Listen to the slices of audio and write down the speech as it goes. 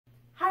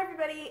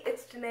everybody,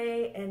 it's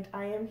Janae and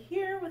I am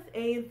here with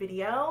a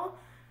video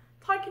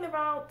talking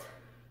about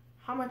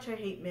how much I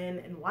hate men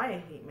and why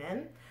I hate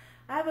men.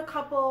 I have a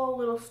couple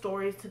little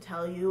stories to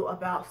tell you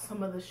about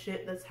some of the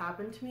shit that's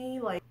happened to me,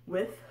 like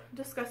with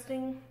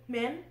disgusting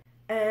men.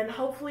 And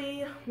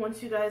hopefully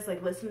once you guys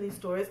like listen to these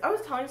stories, I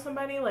was telling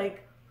somebody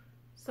like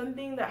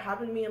something that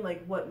happened to me and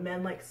like what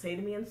men like say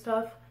to me and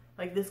stuff,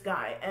 like this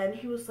guy, and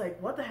he was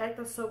like, what the heck,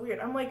 that's so weird.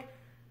 I'm like,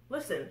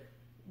 listen,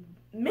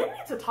 men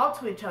need to talk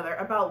to each other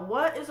about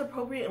what is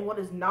appropriate and what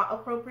is not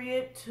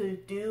appropriate to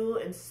do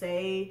and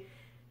say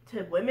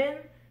to women,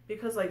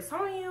 because like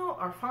some of you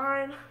are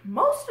fine,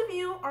 most of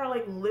you are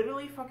like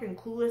literally fucking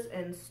clueless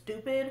and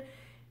stupid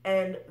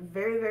and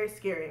very, very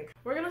scary.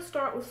 We're gonna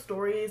start with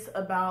stories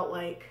about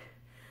like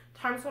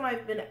times when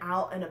I've been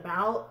out and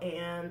about,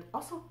 and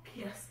also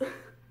PS. I'm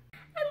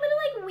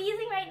literally like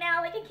wheezing right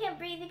now, like I can't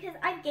breathe because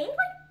I've gained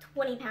like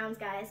 20 pounds,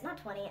 guys. Not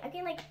 20, I've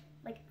gained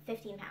like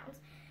 15 pounds.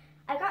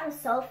 I've gotten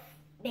so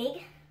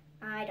big,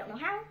 I don't know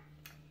how,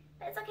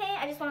 but it's okay.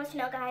 I just want us to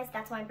know, guys,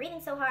 that's why I'm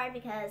breathing so hard,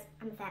 because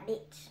I'm a fat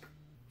bitch.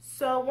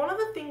 So one of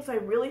the things I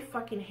really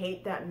fucking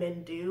hate that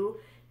men do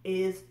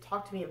is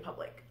talk to me in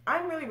public.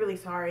 I'm really, really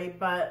sorry,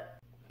 but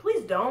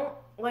please don't.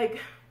 Like,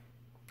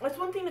 it's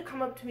one thing to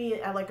come up to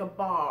me at like a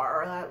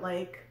bar or at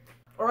like,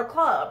 or a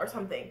club or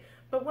something,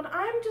 but when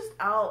I'm just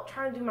out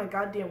trying to do my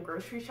goddamn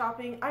grocery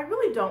shopping, I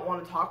really don't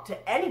want to talk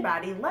to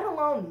anybody, let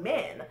alone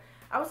men.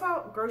 I was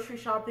out grocery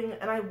shopping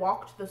and I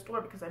walked to the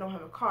store because I don't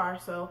have a car,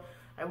 so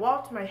I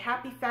walked my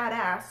happy fat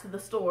ass to the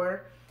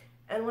store,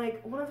 and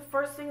like one of the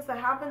first things that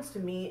happens to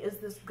me is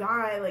this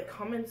guy like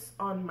comments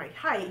on my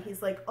height.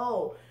 He's like,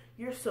 oh,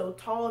 you're so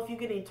tall, if you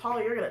get any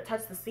taller you're gonna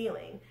touch the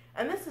ceiling.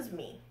 And this is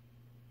me.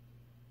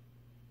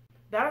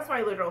 That is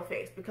my literal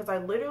face, because I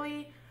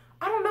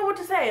don't know what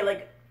to say.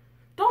 Like,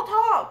 don't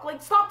talk,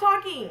 like stop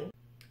talking.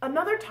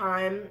 Another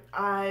time,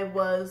 I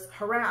was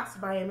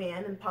harassed by a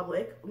man in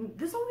public.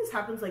 This always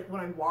happens like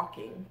when I'm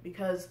walking,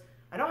 because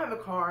I don't have a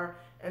car,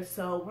 and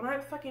so when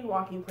I'm fucking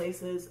walking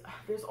places,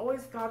 there's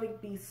always gotta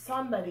be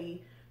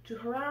somebody to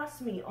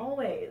harass me,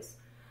 always.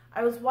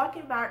 I was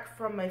walking back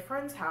from my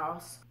friend's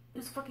house. It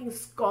was fucking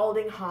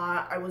scalding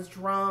hot. I was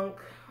drunk,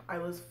 I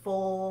was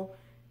full,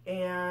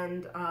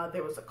 and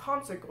there was a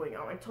concert going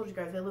on. I told you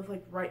guys I live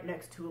like right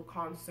next to a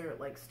concert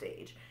like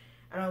stage.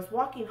 And I was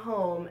walking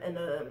home, and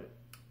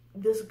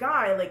this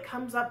guy like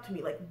comes up to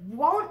me, like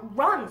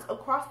runs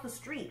across the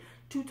street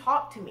to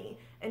talk to me,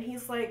 and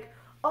he's like,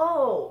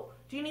 oh,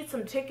 do you need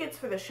some tickets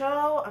for the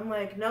show? I'm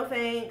like, no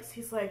thanks.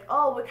 He's like,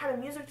 oh, what kind of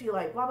music do you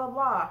like, blah blah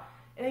blah.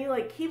 And he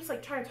like keeps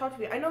like trying to talk to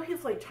me. I know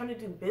he's like trying to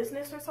do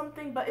business or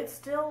something, but it's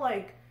still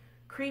like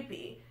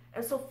creepy.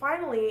 And so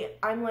finally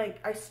I'm like,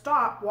 I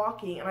stop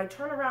walking and I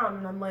turn around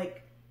and I'm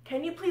like,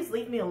 can you please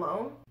leave me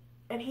alone?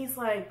 And he's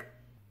like,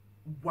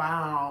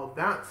 wow,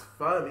 that's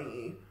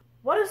funny.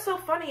 What is so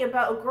funny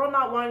about a girl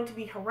not wanting to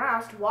be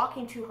harassed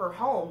walking to her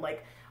home?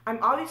 Like, I'm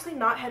obviously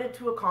not headed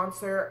to a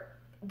concert.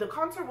 The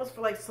concert was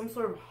for like some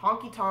sort of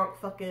honky-tonk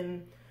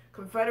fucking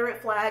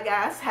Confederate flag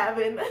ass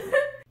having.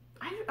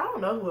 I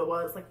don't know who it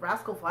was, like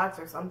Rascal Flatts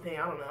or something,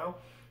 I don't know.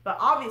 But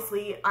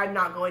obviously, I'm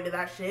not going to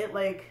that shit.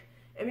 Like,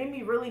 it made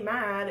me really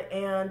mad,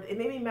 and it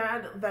made me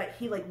mad that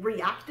he like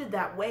reacted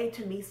that way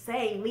to me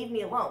saying, leave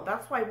me alone.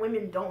 That's why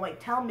women don't like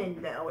tell men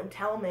no and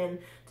tell men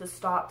to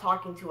stop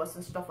talking to us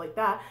and stuff like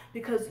that,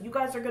 because you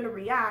guys are gonna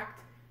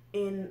react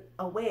in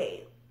a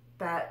way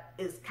that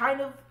is kind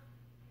of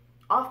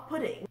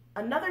off-putting.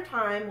 Another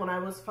time when I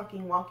was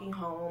fucking walking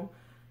home,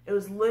 it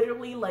was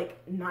literally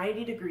like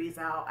 90 degrees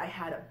out. I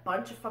had a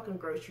bunch of fucking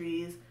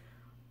groceries.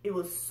 It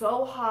was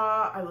so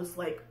hot. I was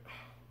like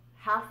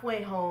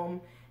halfway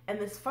home, and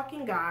this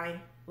fucking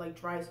guy like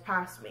drives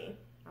past me,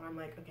 and I'm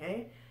like,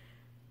 okay.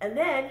 And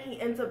then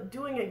he ends up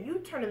doing a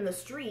U-turn in the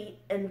street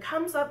and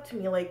comes up to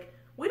me. Like,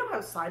 we don't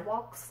have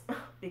sidewalks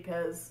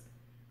because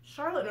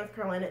Charlotte, North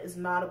Carolina is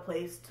not a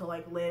place to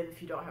like live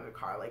if you don't have a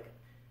car. Like,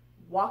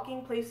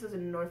 walking places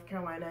in North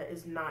Carolina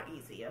is not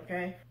easy,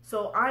 okay?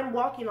 So I'm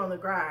walking on the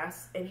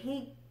grass and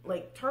he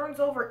like turns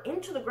over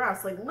into the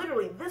grass, like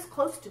literally this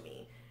close to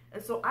me.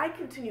 And so I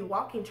continue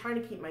walking, trying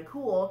to keep my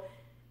cool.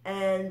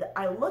 And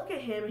I look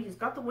at him, he's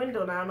got the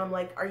window down, and I'm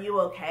like, are you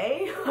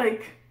okay?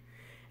 Like,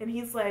 and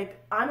he's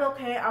like, I'm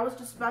okay, I was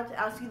just about to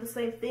ask you the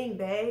same thing,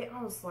 babe.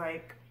 I was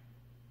like,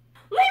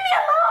 leave me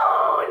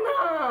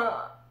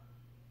alone!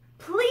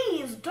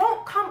 Please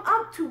don't come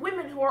up to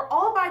women who are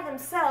all by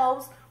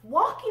themselves,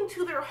 walking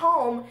to their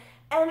home,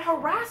 and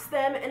harass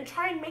them and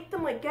try and make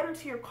them like get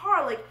into your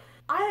car. Like,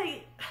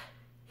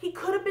 he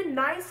could have been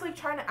nice, like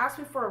trying to ask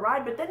me for a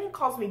ride, but then he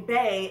calls me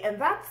bae, and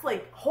that's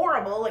like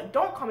horrible. Like,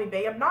 don't call me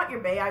bae. I'm not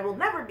your bae. I will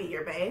never be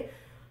your bae.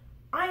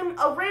 I'm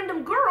a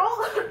random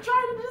girl trying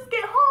to just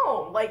get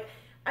home. Like,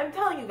 I'm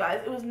telling you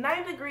guys, it was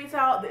 90 degrees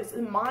out. It's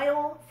a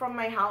mile from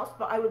my house,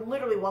 but I would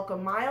literally walk a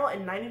mile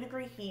in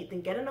 90-degree heat,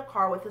 then get in a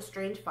car with a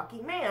strange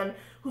fucking man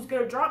who's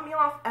gonna drop me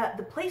off at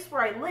the place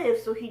where I live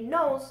so he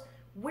knows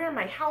where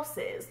my house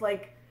is.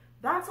 Like,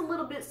 that's a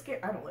little bit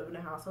scary. I don't live in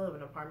a house, I live in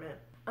an apartment.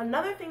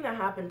 Another thing that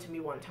happened to me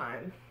one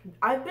time,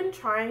 I've been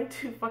trying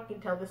to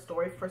fucking tell this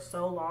story for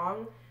so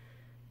long,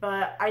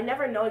 but I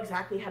never know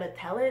exactly how to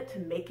tell it to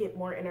make it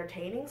more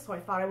entertaining, so I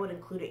thought I would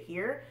include it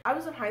here. I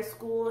was in high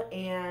school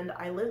and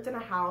I lived in a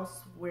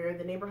house where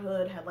the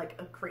neighborhood had like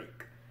a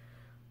creek.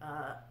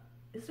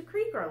 Is it a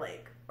creek or a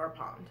lake or a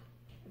pond?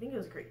 I think it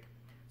was a creek.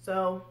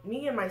 So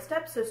me and my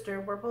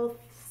stepsister were both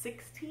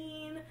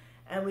 16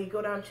 and we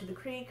go down to the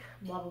creek,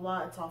 blah blah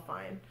blah, it's all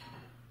fine.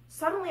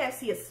 Suddenly I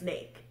see a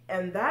snake,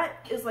 and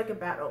that is like a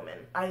bad omen.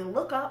 I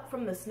look up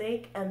from the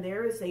snake and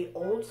there's a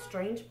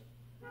strange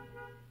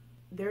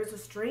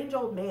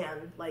old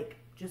man, like,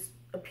 just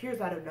appears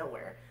out of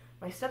nowhere.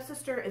 My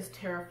stepsister is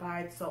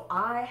terrified, so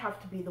I have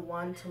to be the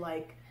one to,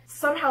 like,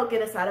 somehow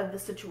get us out of the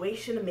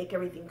situation and make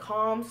everything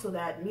calm so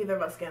that neither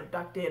of us get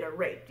abducted or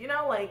raped. You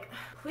know, like,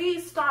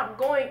 please stop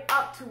going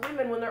up to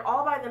women when they're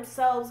all by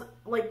themselves.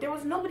 Like, there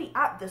was nobody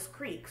at this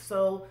creek,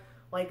 so,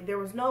 like, there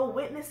was no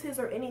witnesses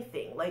or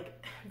anything.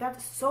 Like,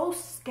 that's so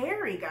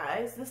scary,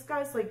 guys. This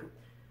guy's, like,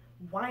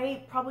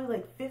 white, probably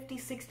like 50,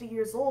 60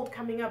 years old,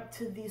 coming up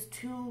to these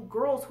two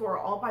girls who are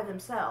all by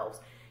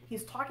themselves.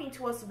 He's talking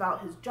to us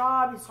about his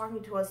job. He's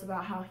talking to us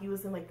about how he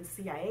was in like the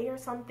CIA or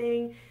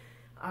something.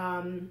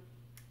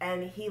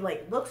 And he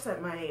like looks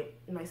at my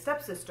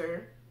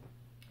stepsister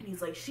and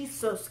he's like, she's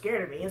so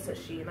scared of me, isn't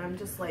she? And I'm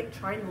just like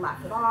trying to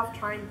laugh it off,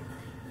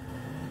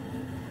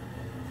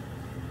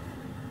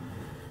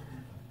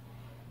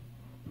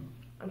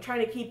 I'm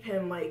trying to keep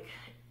him like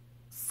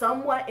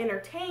somewhat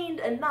entertained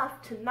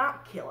enough to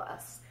not kill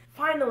us.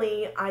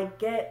 Finally, I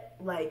get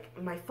like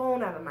my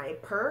phone out of my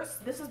purse.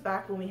 This is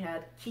back when we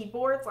had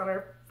keyboards on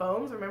our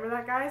phones. Remember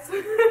that, guys?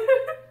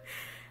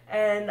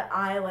 And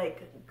I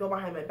like go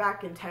behind my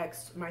back and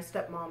text my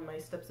stepmom, my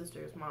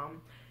stepsister's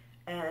mom,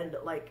 and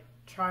like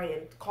try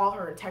and call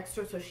her and text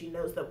her so she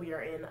knows that we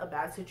are in a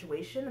bad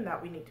situation and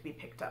that we need to be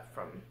picked up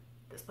from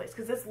this place,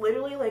 because it's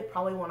literally like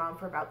probably went on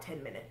for about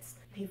 10 minutes.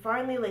 He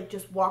finally like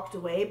just walked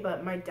away,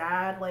 but my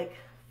dad like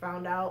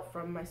found out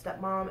from my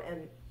stepmom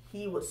and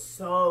he was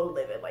so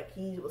livid. Like,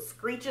 he was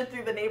screeching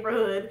through the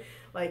neighborhood,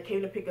 like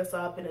came to pick us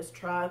up in his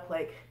truck.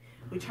 Like,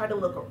 we tried to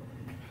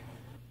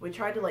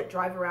like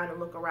drive around and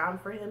look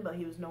around for him, but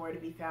he was nowhere to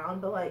be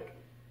found. But like,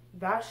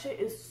 that shit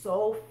is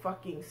so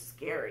fucking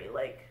scary,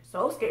 like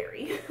so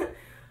scary.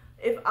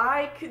 If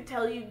I could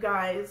tell you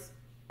guys,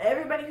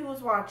 everybody who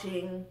was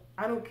watching,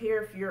 I don't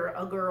care if you're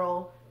a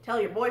girl, tell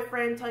your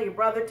boyfriend, tell your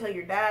brother, tell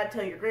your dad,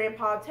 tell your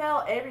grandpa,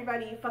 tell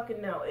everybody you fucking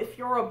know. If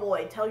you're a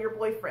boy, tell your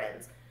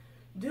boyfriends.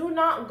 Do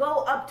not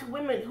go up to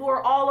women who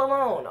are all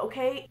alone,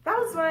 okay? That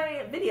was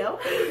my video.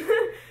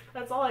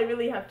 That's all I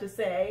really have to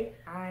say.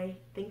 I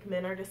think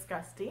men are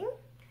disgusting.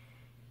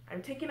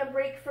 I'm taking a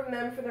break from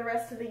them for the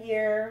rest of the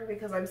year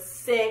because I'm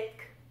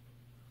sick.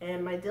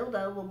 And my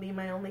dildo will be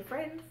my only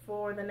friend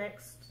for the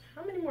next,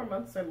 how many more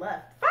months are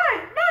left? 5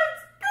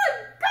 months!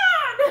 Good God!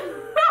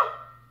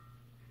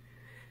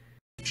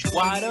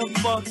 Why the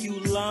fuck you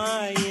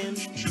lying?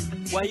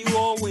 Why you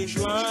always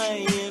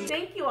lying?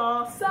 Thank you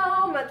all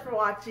so much for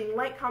watching.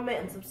 Like, comment,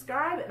 and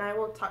subscribe, and I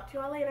will talk to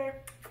you all later.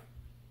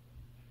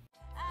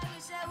 I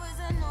wish I was